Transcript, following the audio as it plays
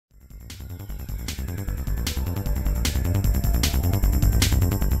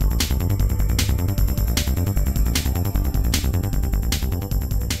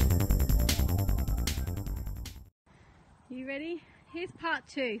part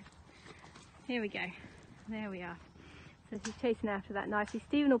 2. Here we go. There we are. So she's chasing after that nicely.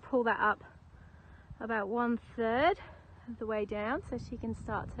 Stephen will pull that up about 1/3 of the way down so she can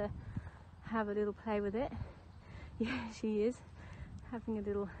start to have a little play with it. Yeah, she is having a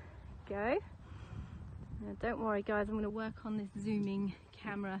little go. Now, don't worry guys, I'm going to work on this zooming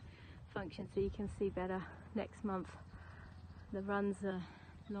camera function so you can see better next month. The run's a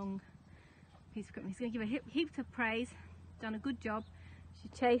long piece of equipment. He's going to give her heaps of praise. Done a good job. She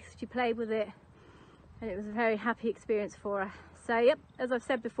chased, she played with it, and it was a very happy experience for her. So yep, as I've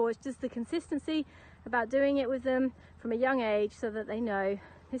said before, it's just the consistency about doing it with them from a young age so that they know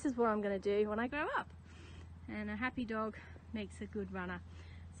this is what I'm going to do when I grow up. And a happy dog makes a good runner.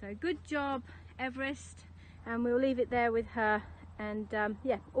 So good job, Everest, and we'll leave it there with her. And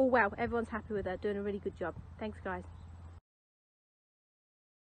yeah, all well, everyone's happy with her, doing a really good job. Thanks guys.